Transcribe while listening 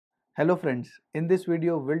Hello friends, in this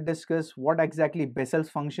video we'll discuss what exactly Bessel's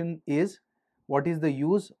function is, what is the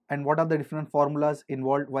use and what are the different formulas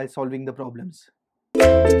involved while solving the problems.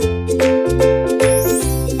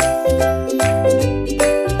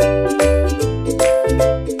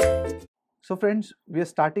 So friends, we are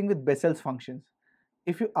starting with Bessel's functions.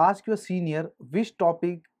 If you ask your senior which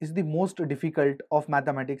topic is the most difficult of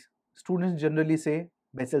mathematics, students generally say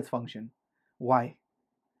Bessel's function. Why?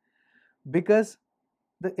 Because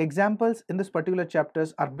the examples in this particular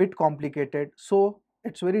chapters are a bit complicated, so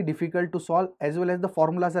it's very difficult to solve, as well as the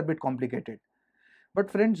formulas are a bit complicated.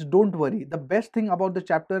 But friends, don't worry. The best thing about the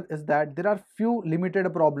chapter is that there are few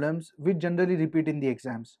limited problems which generally repeat in the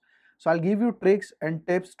exams. So I'll give you tricks and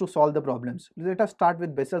tips to solve the problems. Let us start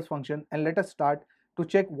with Bessel's function and let us start to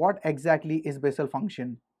check what exactly is Bessel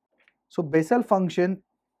function. So Bessel function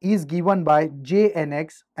is given by j n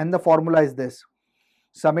x and the formula is this: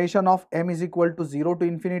 summation of m is equal to 0 to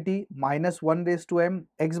infinity minus 1 raised to m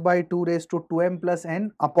x by 2 raised to 2m plus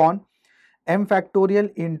n upon m factorial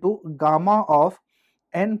into gamma of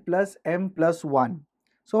n plus m plus 1.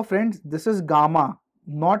 So friends, this is gamma,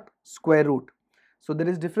 not square root. So there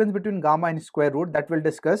is difference between gamma and square root that we'll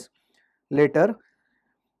discuss later.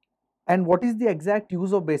 And what is the exact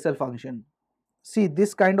use of Bessel function? See,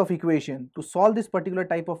 this kind of equation, to solve this particular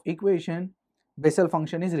type of equation, Bessel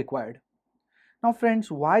function is required. Now friends,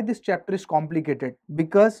 why this chapter is complicated?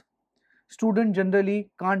 Because students generally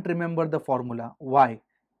can't remember the formula. Why?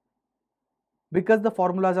 Because the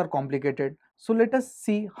formulas are complicated. So let us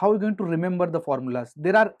see how we're going to remember the formulas.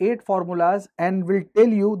 There are 8 formulas and we'll tell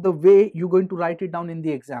you the way you're going to write it down in the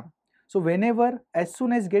exam. So whenever, as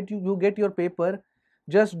soon as you get your paper,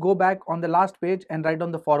 just go back on the last page and write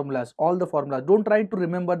down the formulas, all the formulas. Don't try to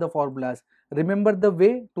remember the formulas. Remember the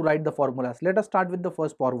way to write the formulas. Let us start with the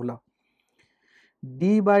first formula.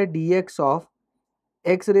 D by dx of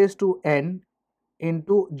x raised to n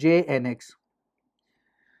into j nx.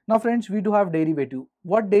 Now friends, we do have derivative.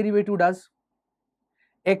 What derivative does?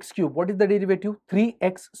 X cube. What is the derivative?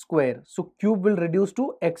 3x square. So cube will reduce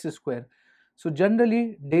to x square. So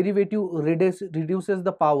generally derivative reduces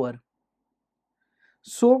the power.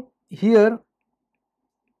 So here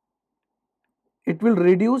it will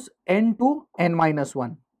reduce n to n minus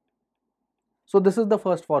 1. So this is the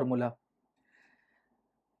first formula.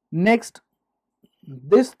 Next,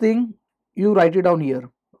 this thing you write it down here.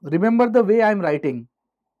 Remember the way I am writing.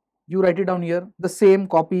 You write it down here. The same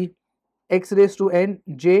copy, x raised to n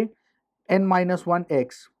j n minus 1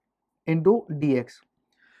 x into dx.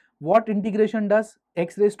 What integration does?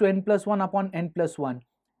 X raised to n plus 1 upon n plus 1.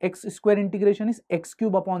 X square integration is x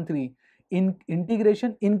cube upon 3.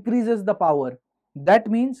 Integration increases the power.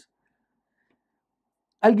 That means,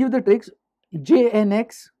 I'll give the tricks. J n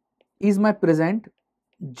x is my present,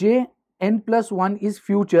 j n plus 1 is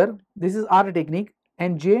future, this is our technique,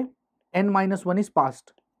 and j n minus 1 is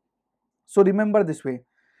past. So remember this way,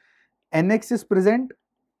 nx is present,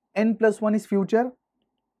 n plus 1 is future,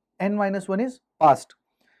 n minus 1 is past.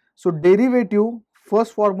 So derivative,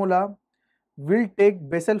 first formula, will take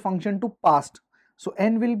Bessel function to past. So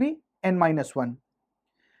n will be n minus 1.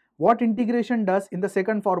 What integration does in the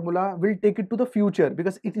second formula will take it to the future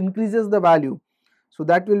because it increases the value. So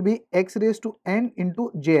that will be x raised to n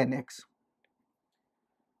into jnx.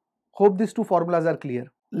 Hope these two formulas are clear.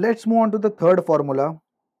 Let's move on to the third formula.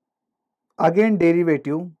 Again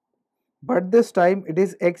derivative, but this time it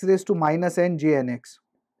is x raised to minus n jnx.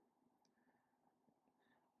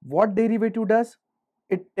 What derivative does?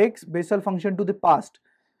 It takes Bessel function to the past.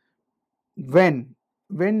 When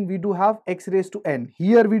we do have x raised to n.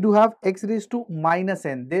 Here we do have x raised to minus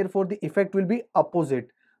n. Therefore the effect will be opposite.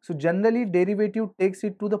 So generally derivative takes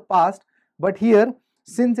it to the past, but here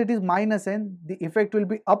since it is minus n, the effect will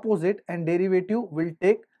be opposite and derivative will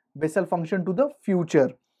take Bessel function to the future.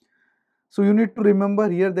 So you need to remember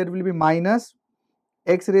here there will be minus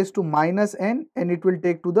x raised to minus n and it will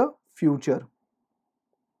take to the future.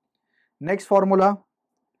 Next formula,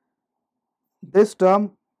 this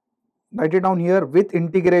term, write it down here with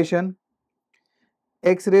integration,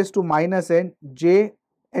 x raised to minus n j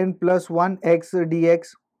n plus 1 x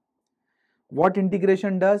dx. What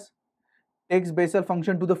integration does? Takes Bessel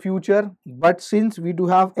function to the future, but since we do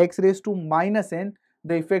have x raised to minus n,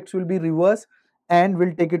 the effects will be reverse and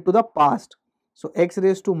will take it to the past. So x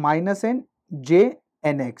raised to minus n j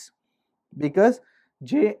nx, because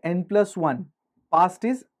j n plus 1, past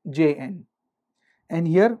is j n, and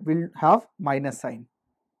here we'll have minus sign.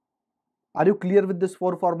 Are you clear with these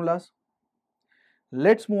 4 formulas?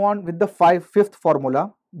 Let's move on with the fifth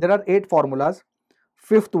formula. There are 8 formulas.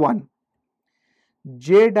 Fifth one,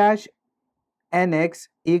 j dash nx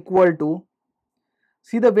equal to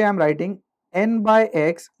See the way I am writing, n by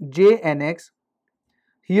x, j n x,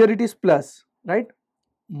 here it is plus, right?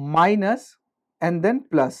 Minus and then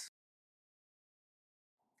plus.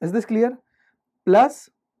 Is this clear? Plus,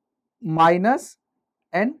 minus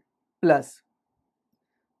and plus.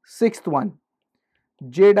 Sixth one,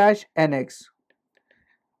 j dash nx,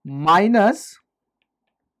 minus,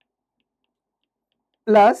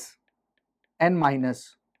 plus and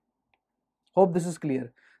minus. Hope this is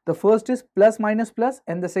clear. The first is plus minus plus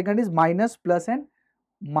and the second is minus plus and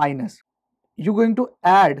minus. You're going to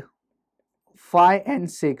add 5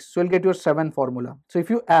 and 6, so you'll get your 7 formula. So if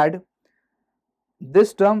you add,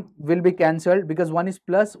 this term will be cancelled because one is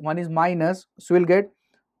plus, one is minus, so we'll get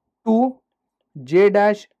 2 j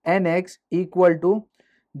dash nx equal to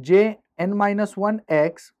j n minus 1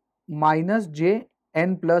 x minus j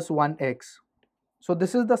n plus 1 x. So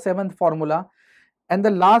this is the 7th formula, and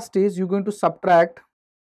the last is you're going to subtract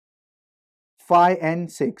 5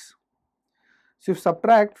 and 6. So if you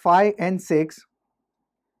subtract 5 and 6,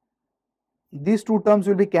 these two terms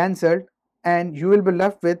will be cancelled and you will be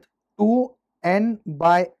left with 2n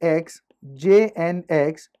by x j n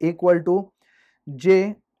x equal to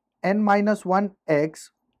j n minus 1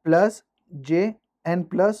 x plus j n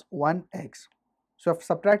plus 1 x. So if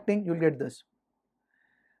subtracting, you will get this.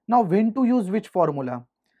 Now when to use which formula?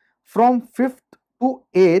 From 5th to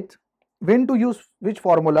 8th, when to use which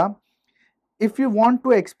formula? If you want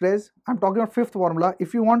to express, I am talking about 5th formula,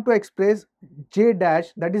 if you want to express j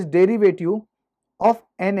dash, that is derivative of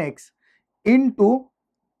nx into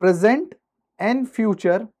present and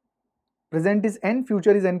future, present is n,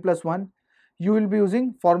 future is n plus 1, you will be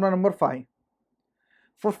using formula number 5.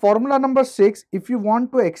 For formula number 6, if you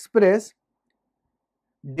want to express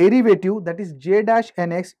derivative, that is j dash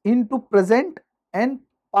nx into present and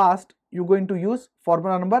past, you are going to use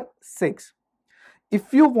formula number 6.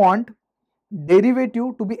 If you want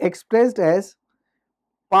derivative to be expressed as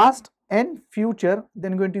past and future,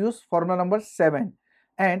 then you are going to use formula number 7.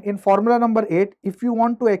 And in formula number 8, if you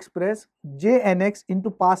want to express j nx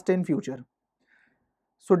into past and future.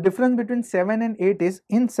 So difference between 7 and 8 is,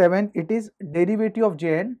 in 7 it is derivative of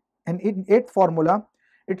jn, and in 8th formula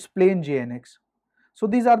it's plain jnx. So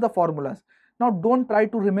these are the formulas. Now don't try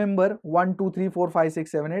to remember 1, 2, 3, 4, 5,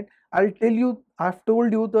 6, 7, 8. I'll tell you, I've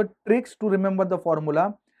told you the tricks to remember the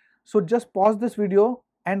formula. So just pause this video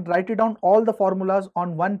and write it down all the formulas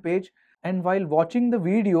on one page, and while watching the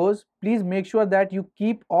videos, please make sure that you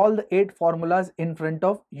keep all the 8 formulas in front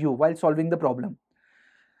of you while solving the problem.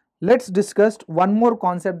 Let's discuss one more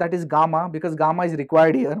concept, that is gamma, because gamma is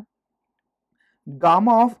required here.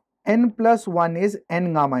 Gamma of n plus 1 is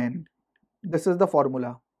n gamma n. This is the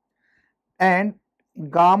formula. And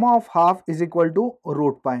gamma of half is equal to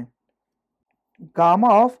root pi.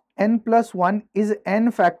 Gamma of n plus 1 is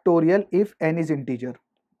n factorial if n is integer.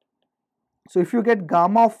 So if you get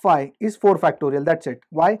gamma of phi is 4 factorial, that's it.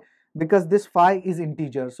 Why? Because this phi is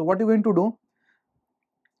integer. So what are you going to do?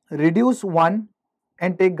 Reduce 1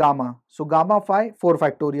 and take gamma. So gamma phi 4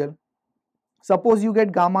 factorial. Suppose you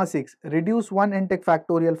get gamma 6, reduce 1 and take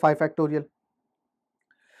factorial, 5 factorial.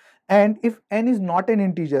 And if n is not an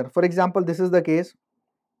integer, for example, this is the case,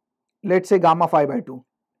 let's say gamma phi by 2.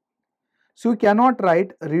 So you cannot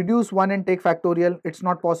write reduce 1 and take factorial, it's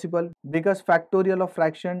not possible, because factorial of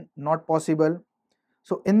fraction not possible.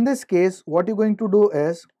 So in this case, what you're going to do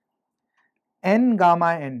is n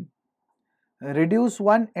gamma n, reduce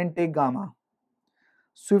 1 and take gamma.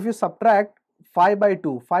 So if you subtract 5 by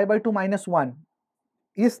 2, 5 by 2 minus 1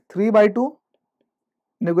 is 3 by 2,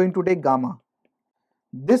 you're going to take gamma.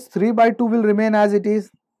 This 3 by 2 will remain as it is,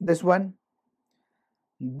 this one.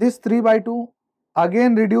 This 3 by 2,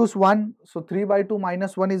 again reduce 1, so 3 by 2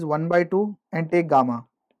 minus 1 is 1 by 2 and take gamma.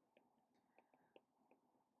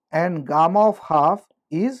 And gamma of half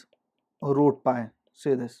is root pi,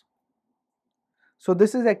 say this. So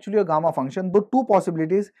this is actually a gamma function. The two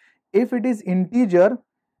possibilities, if it is integer,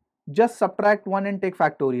 just subtract 1 and take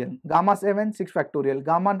factorial. Gamma 7, 6 factorial.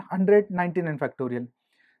 Gamma 100, 99 factorial.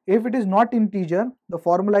 If it is not integer, the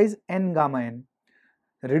formula is n gamma n.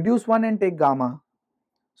 Reduce 1 and take gamma.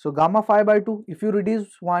 So gamma 5 by 2, if you reduce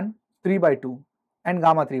 1, 3 by 2 and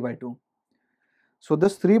gamma 3 by 2. So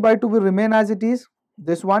this 3 by 2 will remain as it is,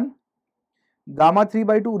 this one. Gamma 3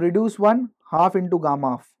 by 2, reduce 1, half into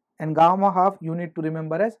gamma half. And gamma half you need to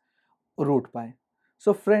remember as root pi.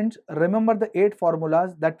 So friends, remember the 8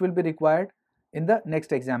 formulas that will be required in the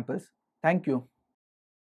next examples. Thank you.